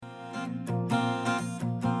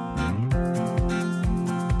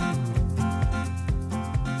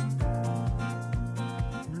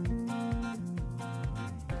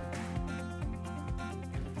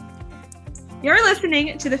You're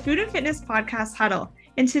listening to the Food and Fitness Podcast Huddle.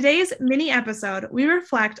 In today's mini episode, we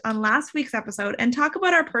reflect on last week's episode and talk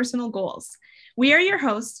about our personal goals. We are your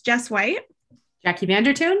hosts, Jess White, Jackie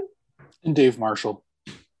Vandertoon, and Dave Marshall.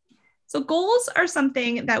 So goals are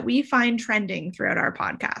something that we find trending throughout our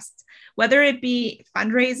podcasts, whether it be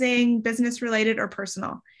fundraising, business related, or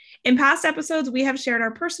personal. In past episodes, we have shared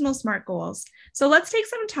our personal SMART goals. So let's take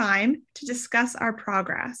some time to discuss our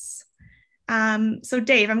progress. So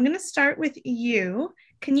Dave, I'm going to start with you.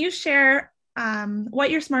 Can you share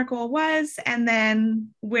what your SMART goal was and then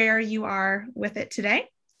where you are with it today?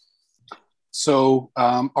 So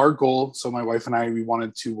our goal, so my wife and I, we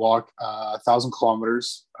wanted to walk 1,000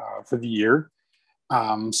 kilometers for the year.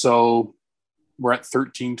 So we're at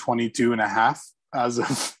 1322 and a half as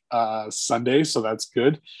of Sunday. So that's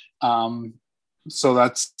good. So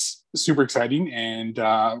that's super exciting. And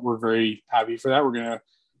we're very happy for that.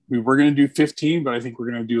 We were going to do 15, but I think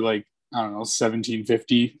we're going to do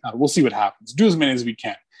 1750. We'll see what happens. Do as many as we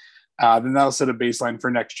can. Then that'll set a baseline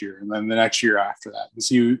for next year, and then the next year after that, and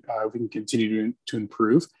see if we can continue to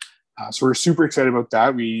improve. So we're super excited about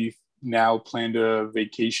that. We now planned a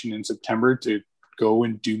vacation in September to go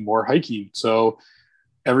and do more hiking. So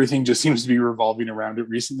everything just seems to be revolving around it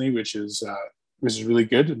recently, which is really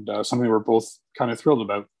good, and something we're both kind of thrilled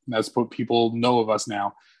about. And that's what people know of us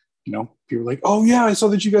now. You know, people are like, "Oh yeah, I saw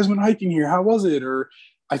that you guys went hiking here. How was it?" Or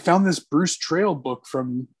I found this Bruce Trail book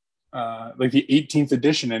from the 18th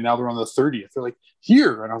edition, and now they're on the 30th. They're like,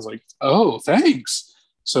 here, and I was like, oh, thanks.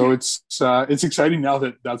 So it's exciting now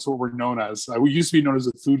that that's what we're known as. We used to be known as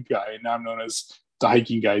the food guy, and now I'm known as the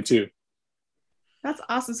hiking guy too. That's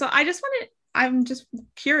awesome. So I'm just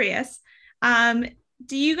curious.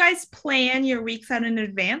 Do you guys plan your weeks out in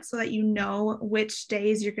advance so that you know which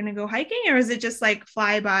days you're going to go hiking, or is it just like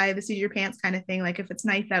fly by the seat of your pants kind of thing? Like if it's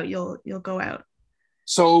nice out, you'll go out.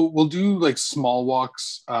 So we'll do like small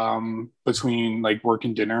walks between like work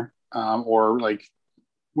and dinner, or like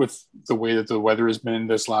with the way that the weather has been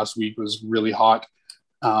this last week was really hot.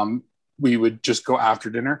 We would just go after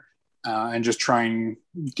dinner and just try and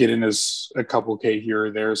get in as a couple K here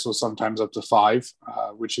or there. So sometimes up to 5,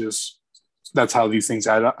 that's how these things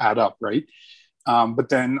add up, right? But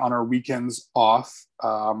then on our weekends off,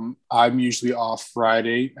 I'm usually off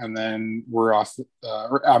Friday, and then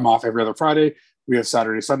I'm off every other Friday. We have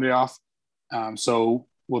Saturday, Sunday off. So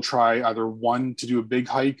we'll try either 1 to do a big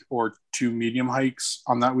hike or 2 medium hikes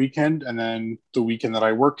on that weekend. And then the weekend that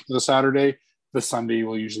I work the Saturday, the Sunday,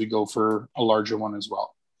 we'll usually go for a larger one as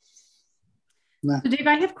well. So Dave,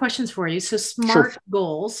 I have questions for you. So SMART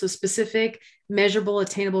goals, so specific, measurable,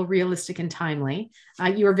 attainable, realistic, and timely.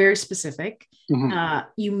 You are very specific. Mm-hmm.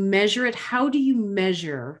 You measure it. How do you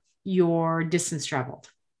measure your distance traveled?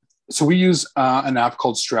 So we use an app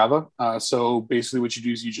called Strava. So basically what you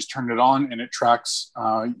do is you just turn it on and it tracks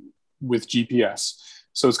with GPS.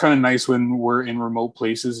 So it's kind of nice when we're in remote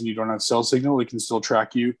places and you don't have cell signal, it can still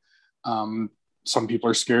track you. Some people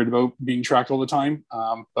are scared about being tracked all the time.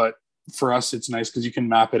 But for us, it's nice because you can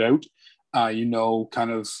map it out. You know kind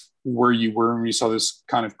of where you were when you saw this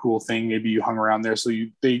kind of cool thing. Maybe you hung around there. So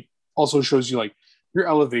they also shows you like your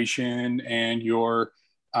elevation and your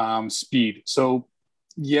speed. So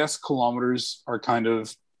yes, kilometers are kind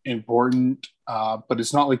of important, but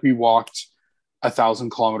it's not like we walked 1,000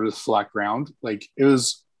 kilometers flat ground. Like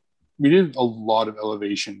we did a lot of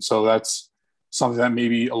elevation. So that's something that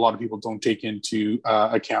maybe a lot of people don't take into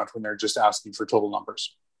account when they're just asking for total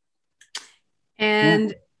numbers.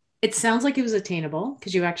 And it sounds like it was attainable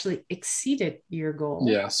because you actually exceeded your goal.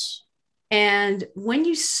 Yes. And when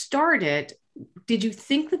you started, did you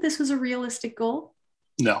think that this was a realistic goal?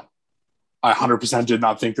 No. I 100% did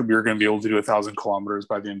not think that we were going to be able to do 1,000 kilometers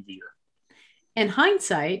by the end of the year. In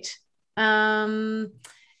hindsight, obviously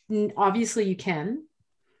you can.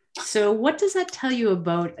 So what does that tell you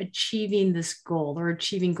about achieving this goal or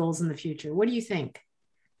achieving goals in the future? What do you think?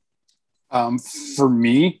 For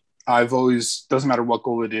me, doesn't matter what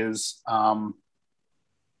goal it is. If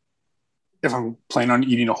I'm planning on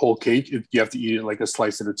eating a whole cake, you have to eat it like a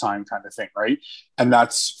slice at a time kind of thing, right? And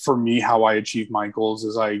that's for me how I achieve my goals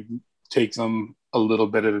is I take them a little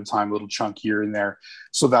bit at a time, a little chunk here and there.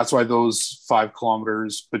 So that's why those 5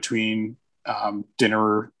 kilometers between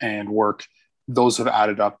dinner and work, those have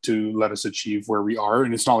added up to let us achieve where we are.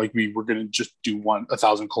 And it's not like we were going to just do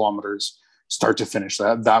 1,000 kilometers start to finish.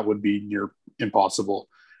 That would be near impossible.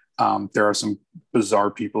 There are some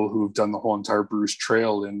bizarre people who've done the whole entire Bruce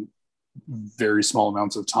Trail in very small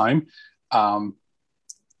amounts of time.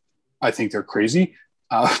 I think they're crazy.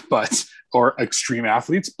 Or extreme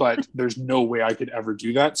athletes, but there's no way I could ever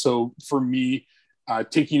do that. So for me,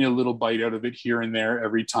 taking a little bite out of it here and there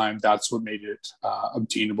every time, that's what made it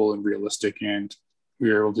obtainable and realistic. And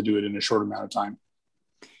we were able to do it in a short amount of time.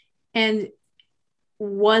 And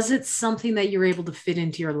was it something that you were able to fit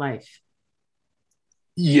into your life?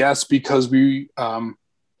 Yes, because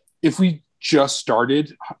if we just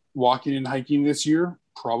started walking and hiking this year,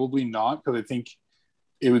 probably not, because I think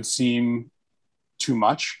it would seem too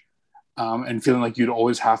much, and feeling like you'd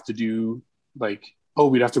always have to do like, oh,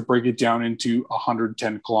 we'd have to break it down into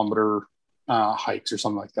 110 kilometer hikes or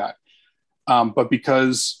something like that. But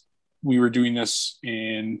because we were doing this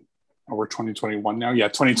we're 2021 now. Yeah,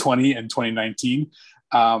 2020 and 2019.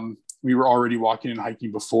 We were already walking and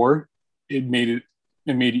hiking before. It made it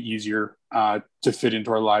easier to fit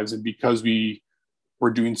into our lives. And because we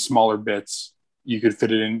were doing smaller bits, you could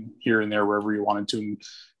fit it in here and there wherever you wanted to.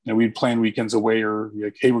 And we'd plan weekends away, or be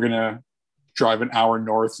like, hey, we're going to drive an hour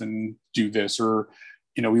north and do this, or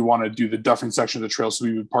we want to do the different section of the trail, so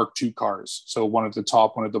we would park 2 cars, so one at the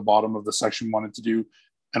top, one at the bottom of the section we wanted to do,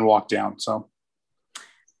 and walk down. So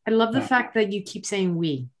I love the fact that you keep saying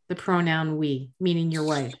we, the pronoun we, meaning your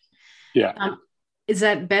wife. Yeah. Is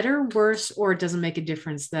that better, worse, or it doesn't make a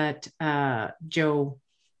difference that Joe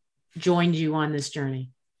joined you on this journey?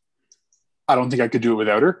 I don't think I could do it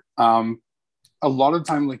without her. A lot of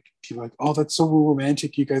the time, like, people are like, oh, that's so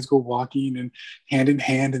romantic, you guys go walking and hand in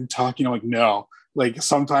hand and talking. I'm like, no. Like,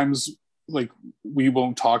 sometimes, like, we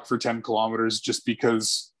won't talk for 10 kilometers just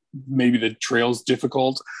because maybe the trail's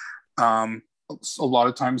difficult. A lot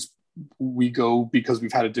of times we go because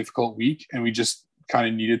we've had a difficult week and we just kind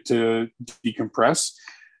of needed to decompress.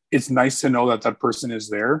 It's nice to know that that person is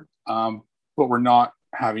there, but we're not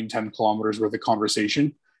having 10 kilometers worth of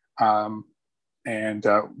conversation. And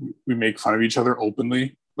we make fun of each other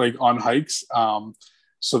openly, like on hikes.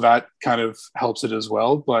 So that kind of helps it as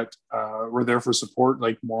well. But we're there for support,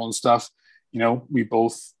 like moral and stuff. We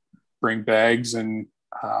both bring bags and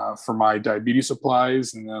for my diabetes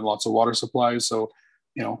supplies, and then lots of water supplies. So,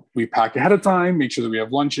 we pack ahead of time, make sure that we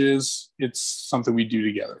have lunches. It's something we do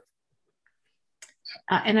together.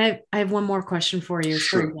 And I have one more question for you.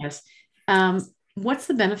 Sure. Yes. What's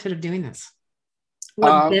the benefit of doing this?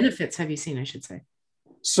 What benefits have you seen, I should say?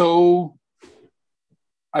 So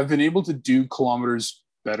I've been able to do kilometers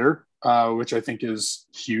better, which I think is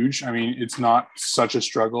huge. I mean, it's not such a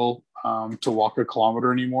struggle to walk a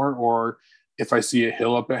kilometer anymore. Or if I see a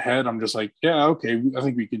hill up ahead, I'm just like, yeah, okay, I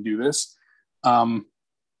think we can do this.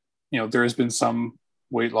 There has been some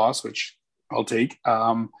weight loss, which I'll take,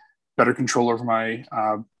 better control over my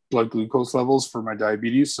blood glucose levels for my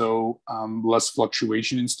diabetes. So less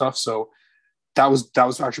fluctuation and stuff. So that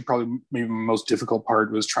was actually probably maybe the most difficult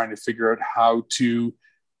part, was trying to figure out how to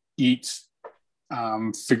eat,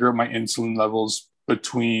 figure out my insulin levels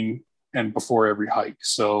between and before every hike.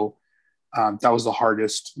 So that was the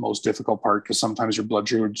hardest, most difficult part, because sometimes your blood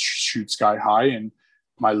sugar would shoot sky high and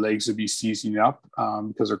my legs would be seizing up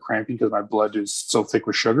because they're cramping, because my blood is so thick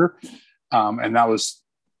with sugar. And that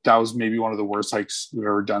was maybe one of the worst hikes we've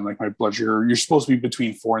ever done. Like, my blood sugar, you're supposed to be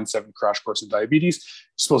between 4 and 7, Crash Course in Diabetes.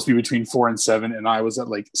 You're supposed to be between 4 and 7. And I was at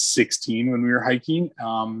like 16 when we were hiking.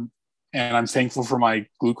 And I'm thankful for my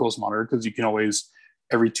glucose monitor, because you can always,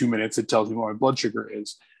 every 2 minutes, it tells me what my blood sugar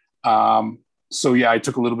is. So yeah, I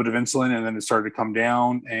took a little bit of insulin, and then it started to come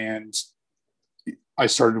down, and I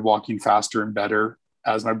started walking faster and better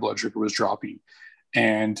as my blood sugar was dropping.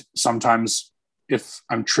 And sometimes if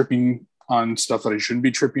I'm tripping on stuff that I shouldn't be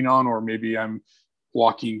tripping on, or maybe I'm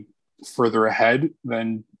walking further ahead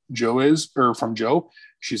than Joe is, or from Joe,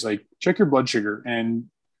 she's like, check your blood sugar. And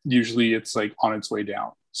usually it's like on its way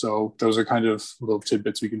down. So those are kind of little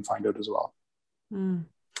tidbits we can find out as well. Mm.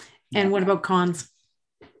 And what about cons?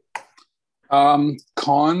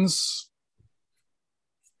 Cons,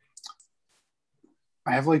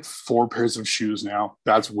 I have like 4 pairs of shoes now.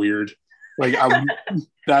 That's weird. Like,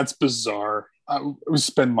 that's bizarre. I would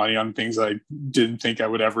spend money on things I didn't think I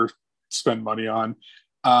would ever spend money on.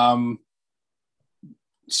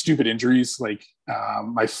 Stupid injuries. Like,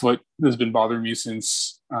 my foot has been bothering me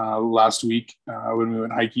since last week when we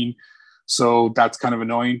went hiking. So that's kind of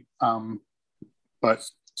annoying. But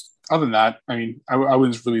other than that, I mean, I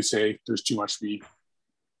wouldn't really say there's too much to be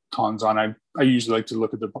cons on. I usually like to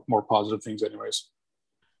look at the more positive things anyways.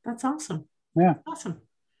 That's awesome. Yeah. Awesome.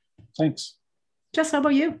 Thanks. Jess, how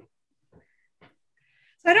about you?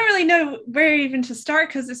 So I don't really know where even to start,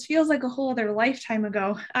 because this feels like a whole other lifetime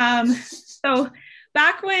ago. So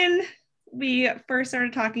back when we first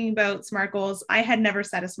started talking about SMART goals, I had never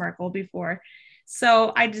set a SMART goal before.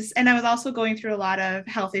 So I was also going through a lot of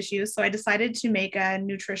health issues. So I decided to make a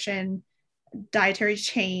nutrition dietary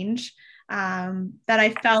change that I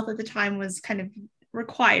felt at the time was kind of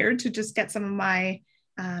required to just get some of my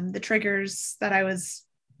the triggers that I was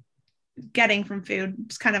getting from food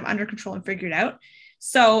just kind of under control and figured out.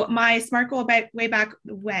 So my SMART goal way back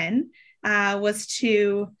when was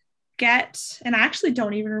to get, and I actually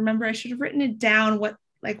don't even remember, I should have written it down what,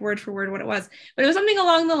 like word for word what it was, but it was something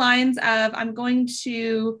along the lines of, I'm going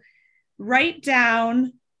to write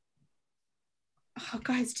down, oh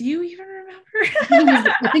guys, do you even remember?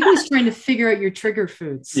 I think he was trying to figure out your trigger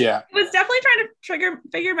foods. Yeah. It was definitely trying to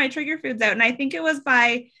figure my trigger foods out. And I think it was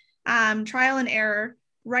by trial and error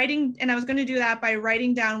writing. And I was going to do that by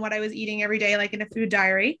writing down what I was eating every day, like in a food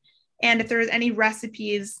diary. And if there was any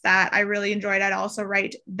recipes that I really enjoyed, I'd also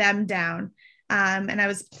write them down. And I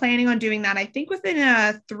was planning on doing that, I think within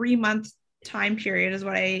a 3-month time period is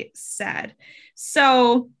what I said.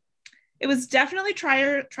 So it was definitely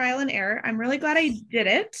trial and error. I'm really glad I did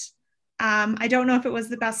it. I don't know if it was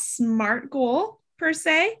the best SMART goal per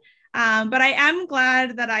se, but I am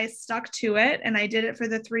glad that I stuck to it and I did it for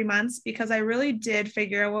the 3 months because I really did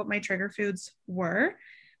figure out what my trigger foods were.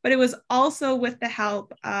 But it was also with the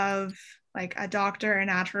help of like a doctor, a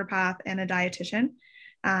naturopath, and a dietitian.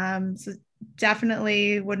 So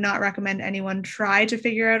definitely would not recommend anyone try to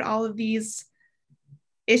figure out all of these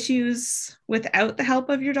issues without the help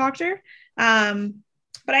of your doctor. But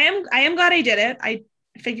I am glad I did it. I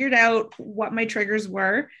figured out what my triggers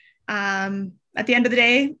were. At the end of the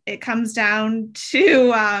day, it comes down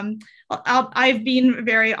to, I've been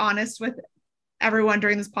very honest with everyone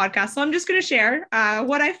during this podcast. So I'm just going to share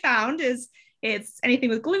what I found is it's anything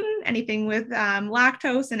with gluten, anything with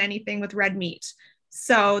lactose, and anything with red meat.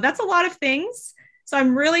 So that's a lot of things. So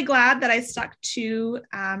I'm really glad that I stuck to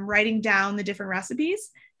writing down the different recipes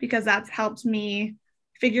because that's helped me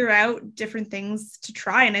figure out different things to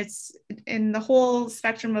try. And it's in the whole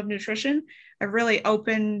spectrum of nutrition, I've really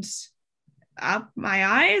opened up my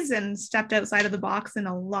eyes and stepped outside of the box in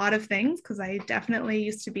a lot of things because I definitely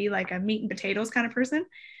used to be like a meat and potatoes kind of person.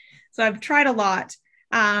 So I've tried a lot.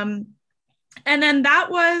 And then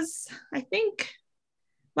that was, I think,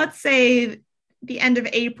 let's say the end of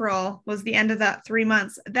April was the end of that 3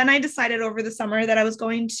 months. Then I decided over the summer that I was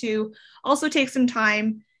going to also take some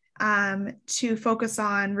time to focus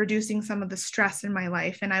on reducing some of the stress in my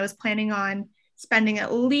life. And I was planning on spending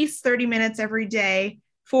at least 30 minutes every day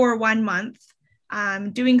for 1 month,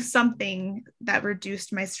 doing something that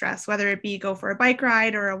reduced my stress, whether it be go for a bike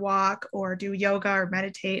ride or a walk or do yoga or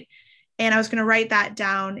meditate. And I was going to write that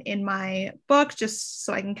down in my book just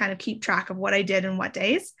so I can kind of keep track of what I did and what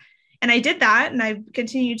days. And I did that. And I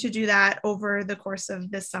continued to do that over the course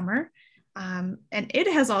of this summer. And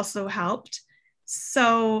it has also helped.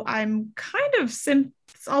 So I'm kind of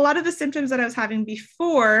a lot of the symptoms that I was having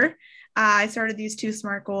before I started these 2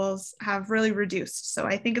 SMART goals have really reduced. So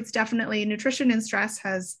I think it's definitely nutrition and stress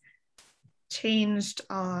has changed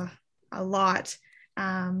a lot.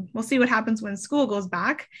 We'll see what happens when school goes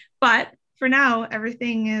back. But for now,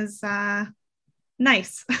 everything is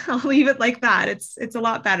nice. I'll leave it like that. It's a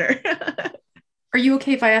lot better. Are you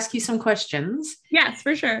okay if I ask you some questions? Yes,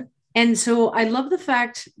 for sure. And so I love the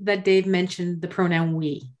fact that Dave mentioned the pronoun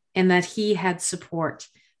we and that he had support.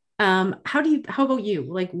 How about you?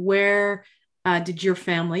 Like where did your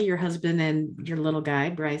family, your husband and your little guy,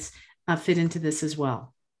 Bryce, fit into this as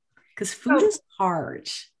well? Because food is hard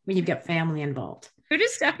when you've got family involved. Food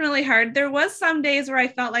is definitely hard. There was some days where I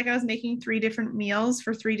felt like I was making 3 different meals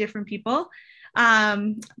for 3 different people.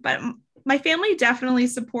 But my family definitely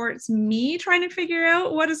supports me trying to figure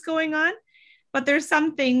out what is going on. But there's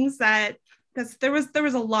some things that, because there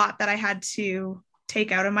was a lot that I had to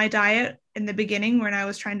take out of my diet in the beginning when I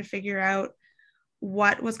was trying to figure out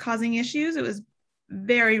what was causing issues. It was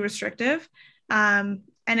very restrictive. And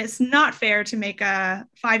it's not fair to make a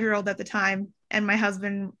 5-year-old at the time and my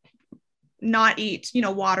husband not eat,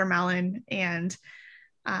 watermelon and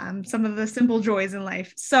some of the simple joys in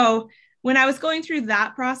life. So when I was going through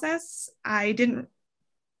that process,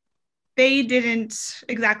 they didn't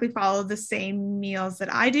exactly follow the same meals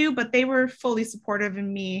that I do, but they were fully supportive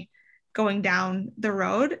in me going down the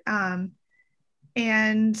road. And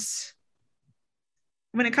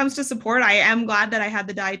when it comes to support, I am glad that I had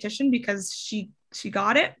the dietitian because she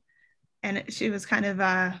got it. And she was kind of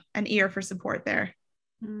an ear for support there.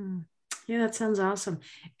 Yeah, that sounds awesome.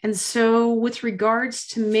 And so with regards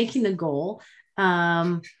to making the goal,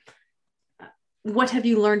 what have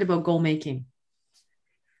you learned about goal making?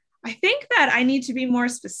 I think that I need to be more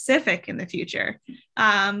specific in the future.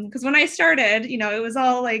 Because when I started, it was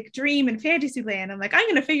all like dream and fantasy land. I'm like, I'm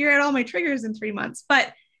going to figure out all my triggers in 3 months.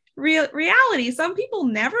 But reality, some people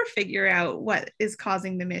never figure out what is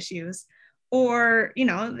causing them issues. Or,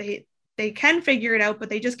 they they can figure it out, but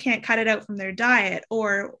they just can't cut it out from their diet,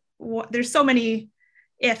 or there's so many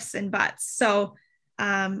ifs and buts. So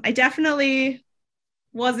I definitely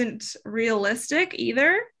wasn't realistic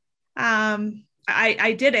either.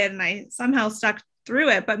 I did it and I somehow stuck through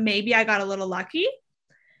it, but maybe I got a little lucky.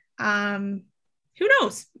 Who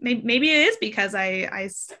knows? Maybe it is because I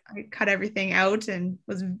cut everything out and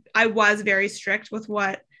I was very strict with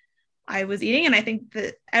what I was eating. And I think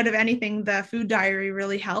that out of anything, the food diary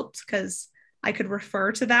really helped because I could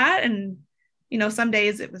refer to that. And, you know, some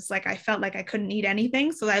days it was like, I felt like I couldn't eat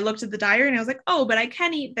anything. So I looked at the diary and I was like, oh, but I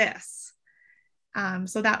can eat this.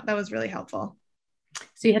 So that was really helpful.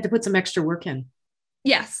 So you had to put some extra work in.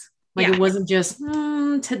 Yes. Like it wasn't just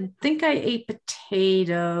to think I ate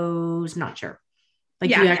potatoes. Not sure. Like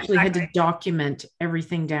you actually had to document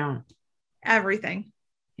everything down. Everything.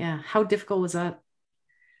 Yeah. How difficult was that?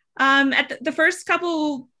 At the first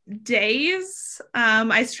couple days,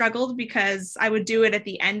 I struggled because I would do it at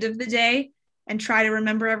the end of the day and try to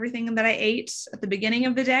remember everything that I ate at the beginning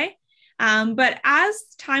of the day. But as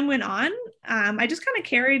time went on, I just kind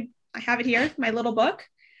of I have it here, my little book.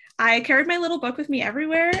 I carried my little book with me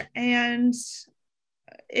everywhere. And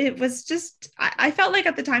it was just, I felt like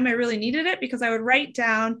at the time I really needed it because I would write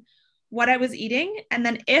down what I was eating. And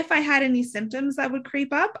then if I had any symptoms that would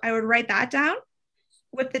creep up, I would write that down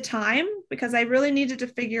with the time, because I really needed to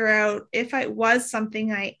figure out if it was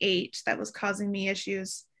something I ate that was causing me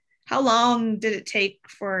issues, how long did it take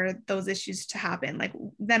for those issues to happen? Like,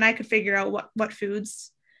 then I could figure out what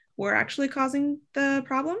foods were actually causing the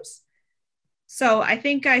problems. So I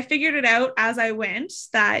think I figured it out as I went,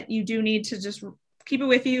 that you do need to just keep it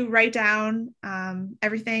with you, write down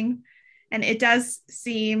everything. And it does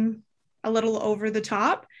seem a little over the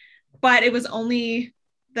top, but it was only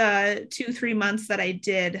the 2-3 months that I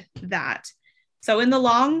did that. So in the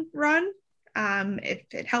long run,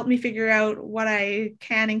 it helped me figure out what I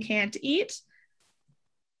can and can't eat.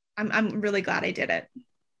 I'm really glad I did it.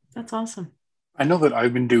 That's awesome. I know that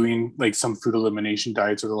I've been doing like some food elimination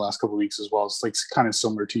diets over the last couple of weeks as well. It's like kind of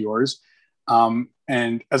similar to yours.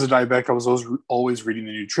 And as a diabetic, I was always reading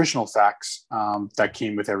the nutritional facts that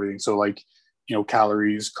came with everything. So like, you know,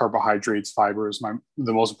 calories, carbohydrates, fibers,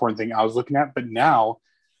 the most important thing I was looking at. But now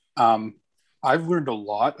I've learned a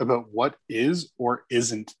lot about what is or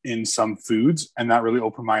isn't in some foods, and that really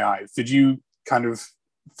opened my eyes. Did you kind of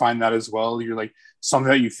find that as well? You're like,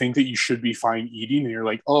 something that you think that you should be fine eating, and you're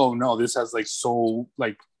like, oh no, this has like, so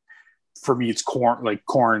like, for me it's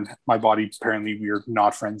corn. My body, apparently we're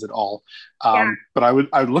not friends at all. But I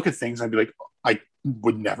would look at things and I'd be like, I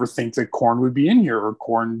would never think that corn would be in here, or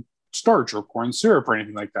corn starch, or corn syrup, or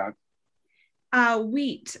anything like that.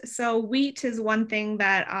 Wheat. So wheat is one thing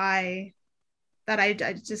that I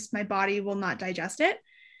just, my body will not digest it.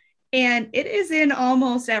 And it is in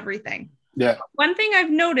almost everything. Yeah. One thing I've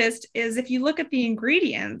noticed is if you look at the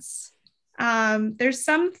ingredients, there's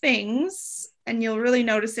some things, and you'll really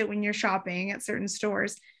notice it when you're shopping at certain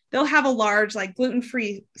stores, they'll have a large like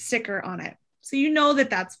gluten-free sticker on it. So you know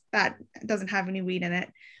that doesn't have any wheat in it.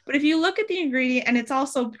 But if you look at the ingredient, and it's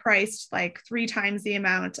also priced like 3 times the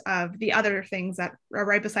amount of the other things that are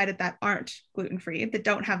right beside it that aren't gluten-free, that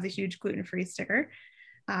don't have the huge gluten-free sticker.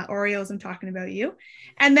 Oreos, I'm talking about you.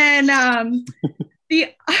 And then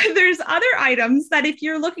there's other items that if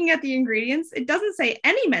you're looking at the ingredients, it doesn't say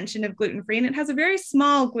any mention of gluten-free, and it has a very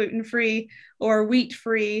small gluten-free or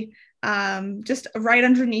wheat-free just right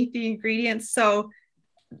underneath the ingredients. So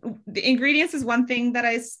the ingredients is one thing that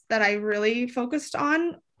I really focused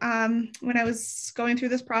on when I was going through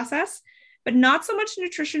this process, but not so much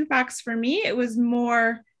nutrition facts for me. It was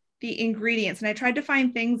more the ingredients. And I tried to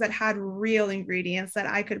find things that had real ingredients that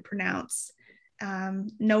I could pronounce.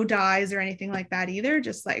 No dyes or anything like that either.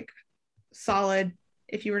 Just like solid,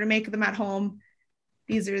 if you were to make them at home,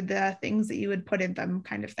 these are the things that you would put in them,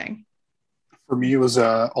 kind of thing. For me, it was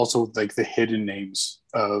also like the hidden names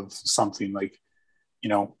of something, like, you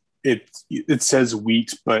know, it says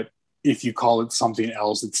wheat, but if you call it something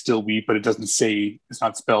else, it's still wheat, but it doesn't say, it's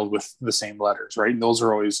not spelled with the same letters, right? And those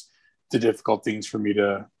are always the difficult things for me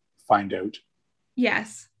to find out.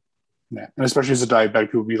 Yes. Yeah. And especially as a diabetic,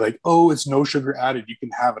 people be like, oh, it's no sugar added, you can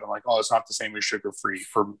have it. I'm like, oh, it's not the same as sugar free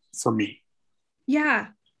for me. Yeah.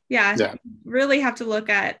 Really have to look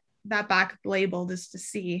at that back label just to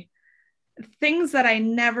see things that I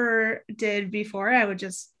never did before. I would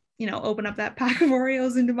just, you know, open up that pack of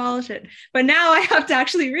Oreos and demolish it. But now I have to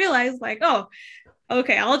actually realize, like, oh,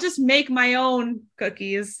 okay, I'll just make my own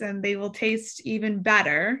cookies and they will taste even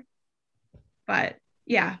better. But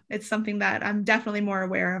yeah, it's something that I'm definitely more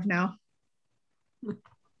aware of now.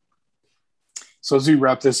 So as we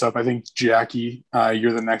wrap this up, I think, Jackie,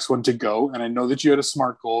 you're the next one to go. And I know that you had a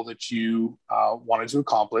SMART goal that you wanted to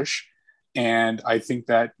accomplish. And I think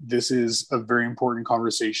that this is a very important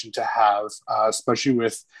conversation to have, especially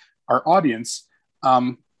with our audience.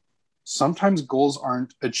 Sometimes goals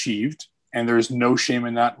aren't achieved, and there's no shame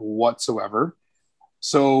in that whatsoever.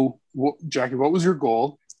 So, Jackie, what was your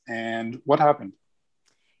goal and what happened?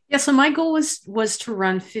 Yeah, so my goal was to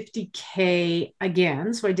run 50K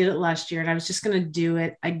again. So I did it last year, and I was just going to do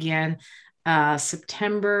it again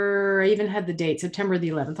September. I even had the date, September the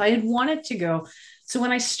 11th. I had wanted to go. So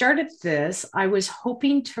when I started this, I was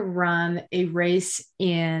hoping to run a race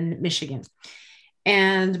in Michigan.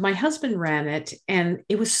 And my husband ran it, and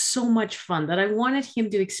it was so much fun that I wanted him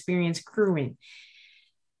to experience crewing.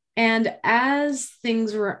 And as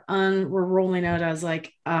things were rolling out, I was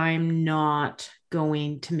like, I'm not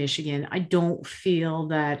going to Michigan. I don't feel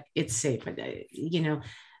that it's safe.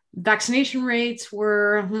 Vaccination rates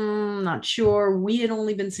were not sure. We had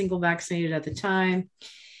only been single vaccinated at the time.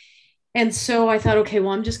 And so I thought, okay,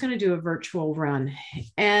 well, I'm just going to do a virtual run.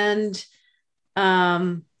 And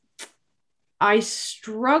I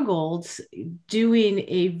struggled doing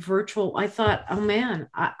a virtual. I thought, oh man,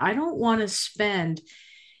 I don't want to spend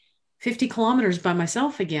 50 kilometers by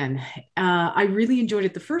myself again. I really enjoyed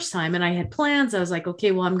it the first time, and I had plans. I was like,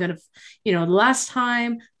 okay, well, I'm going to, the last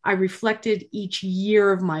time I reflected each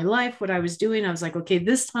year of my life, what I was doing. I was like, okay,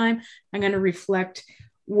 this time I'm going to reflect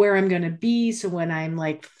where I'm going to be. So when I'm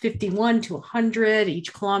like 51 to 100,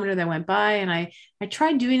 each kilometer that went by, and I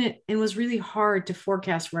tried doing it, and it was really hard to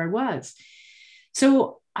forecast where I was.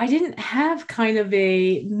 So I didn't have kind of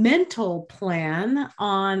a mental plan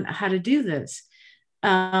on how to do this.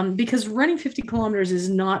 Because running 50 kilometers is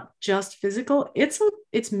not just physical,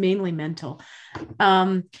 it's mainly mental.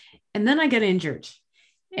 And then I got injured.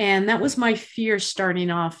 And that was my fear starting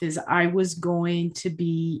off, is I was going to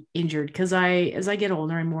be injured because as I get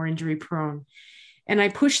older, I'm more injury prone. And I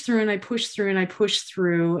pushed through and I pushed through and I pushed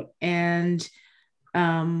through. And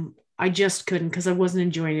I just couldn't, because I wasn't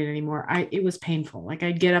enjoying it anymore. It was painful. Like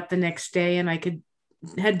I'd get up the next day and I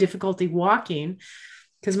had difficulty walking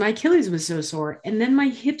because my Achilles was so sore. And then my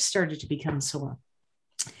hips started to become sore.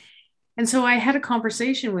 And so I had a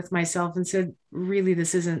conversation with myself and said, really,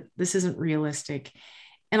 this isn't realistic.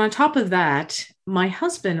 And on top of that, my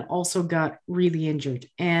husband also got really injured.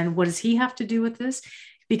 And what does he have to do with this?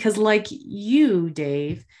 Because like you,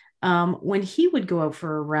 Dave, when he would go out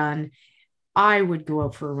for a run, I would go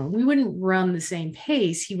out for a run. We wouldn't run the same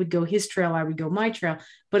pace. He would go his trail, I would go my trail.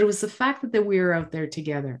 But it was the fact that we were out there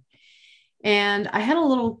together. And I had a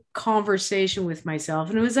little conversation with myself,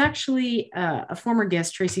 and it was actually a former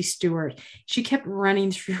guest, Tracy Stewart. She kept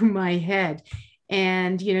running through my head.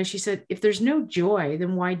 And, she said, if there's no joy,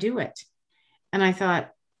 then why do it? And I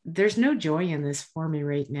thought, there's no joy in this for me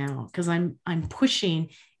right now, because I'm pushing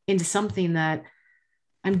into something that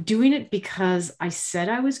I'm doing it because I said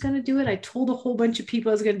I was going to do it. I told a whole bunch of people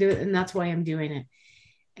I was going to do it, and that's why I'm doing it.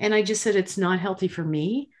 And I just said, it's not healthy for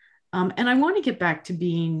me. And I want to get back to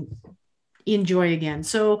being in joy again.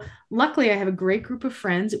 So luckily I have a great group of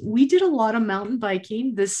friends. We did a lot of mountain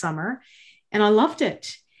biking this summer, and I loved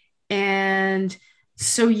it. And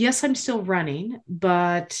so, yes, I'm still running,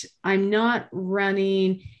 but I'm not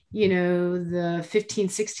running, the 15,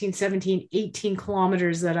 16, 17, 18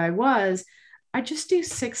 kilometers that I was. I just do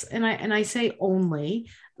 6, and I say only,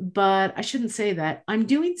 but I shouldn't say that. I'm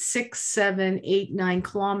doing 6, 7, 8, 9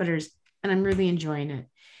 kilometers, and I'm really enjoying it.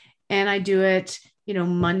 And I do it,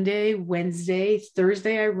 Monday, Wednesday,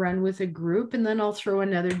 Thursday, I run with a group, and then I'll throw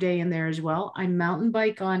another day in there as well. I mountain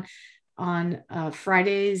bike on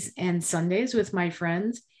Fridays and Sundays with my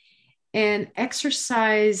friends. And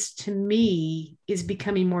exercise to me is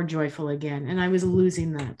becoming more joyful again. And I was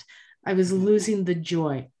losing that. I was losing the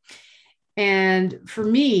joy. And for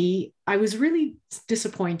me, I was really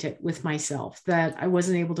disappointed with myself that I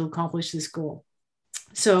wasn't able to accomplish this goal.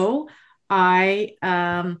 So I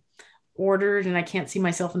ordered, and I can't see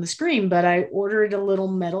myself on the screen, but I ordered a little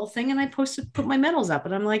medal thing, and I put my medals up,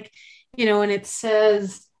 and I'm like, and it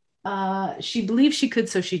says, she believed she could,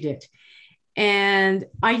 so she did. And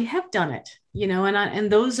I have done it,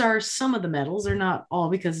 and those are some of the medals. They're not all,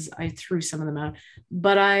 because I threw some of them out,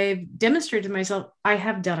 but I've demonstrated to myself I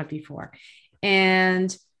have done it before.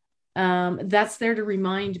 And that's there to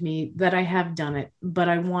remind me that I have done it, but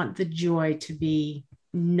I want the joy to be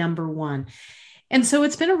number one. And so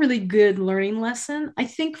it's been a really good learning lesson, I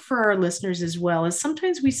think, for our listeners as well, as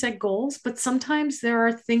sometimes we set goals, but sometimes there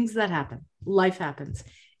are things that happen. Life happens,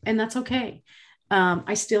 and that's okay.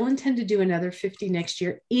 I still intend to do another 50 next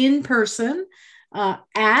year in person.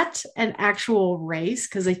 at an actual race,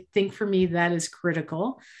 because I think for me that is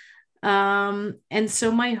critical. And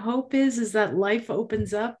so my hope is that life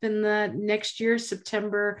opens up in the next year,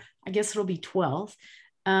 September, I guess it'll be 12th.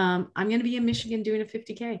 I'm going to be in Michigan doing a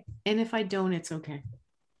 50K. And if I don't, it's okay.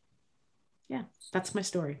 Yeah, that's my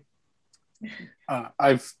story.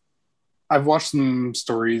 I've watched some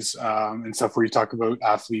stories and stuff where you talk about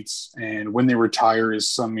athletes, and when they retire is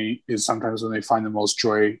sometimes when they find the most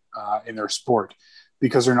joy in their sport,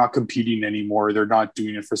 because they're not competing anymore. They're not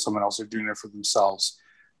doing it for someone else. They're doing it for themselves.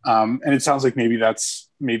 And it sounds like maybe that's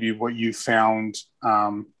what you found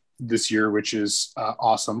this year, which is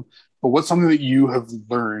awesome. But what's something that you have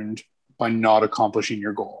learned by not accomplishing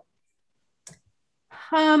your goal?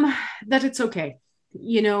 That it's okay.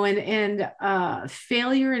 And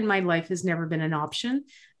failure in my life has never been an option.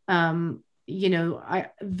 I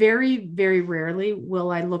very, very rarely will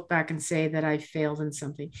I look back and say that I failed in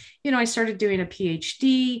something. I started doing a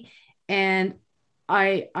PhD, and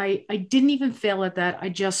I didn't even fail at that. I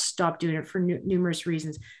just stopped doing it for numerous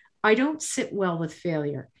reasons. I don't sit well with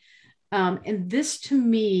failure. And this, to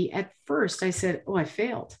me, at first I said, oh, I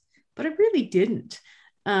failed, but I really didn't.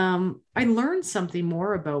 I learned something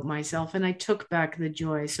more about myself, and I took back the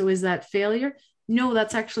joy. So is that failure? No,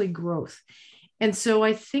 that's actually growth. And so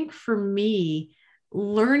I think for me,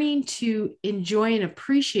 learning to enjoy and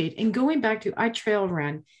appreciate, and going back to, I trail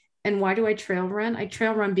run. And why do I trail run? I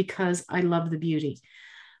trail run because I love the beauty.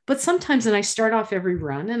 But sometimes, and I start off every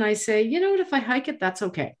run and I say, you know what, if I hike it, that's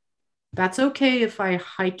okay. That's okay if I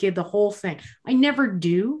hike it, the whole thing. I never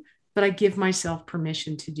do, but I give myself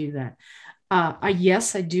permission to do that.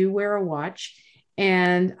 Yes, I do wear a watch,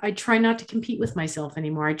 and I try not to compete with myself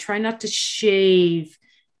anymore. I try not to shave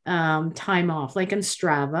time off. Like in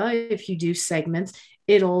Strava, if you do segments,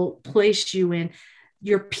 it'll place you in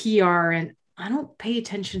your PR, and I don't pay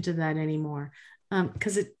attention to that anymore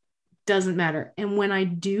because it doesn't matter. And when I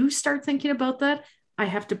do start thinking about that, I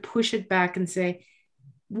have to push it back and say,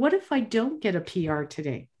 what if I don't get a PR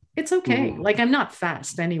today? It's okay. Like, I'm not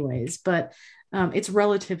fast anyways, but it's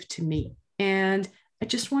relative to me. And I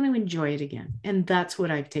just want to enjoy it again. And that's what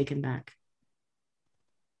I've taken back.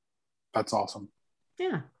 That's awesome.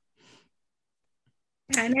 Yeah.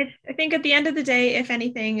 And I think at the end of the day, if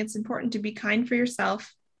anything, it's important to be kind for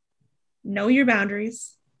yourself, know your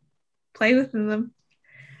boundaries, play within them.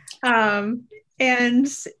 And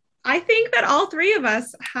I think that all three of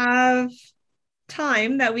us have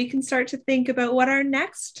time that we can start to think about what our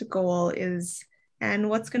next goal is and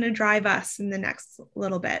what's going to drive us in the next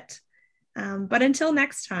little bit. But until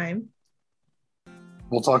next time,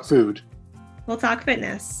 we'll talk food. We'll talk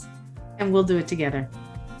fitness. And we'll do it together.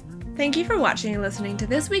 Thank you for watching and listening to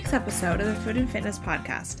this week's episode of the Food and Fitness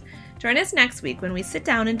Podcast. Join us next week when we sit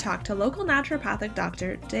down and talk to local naturopathic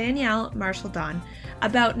doctor Danielle Marshall-Don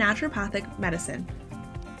about naturopathic medicine.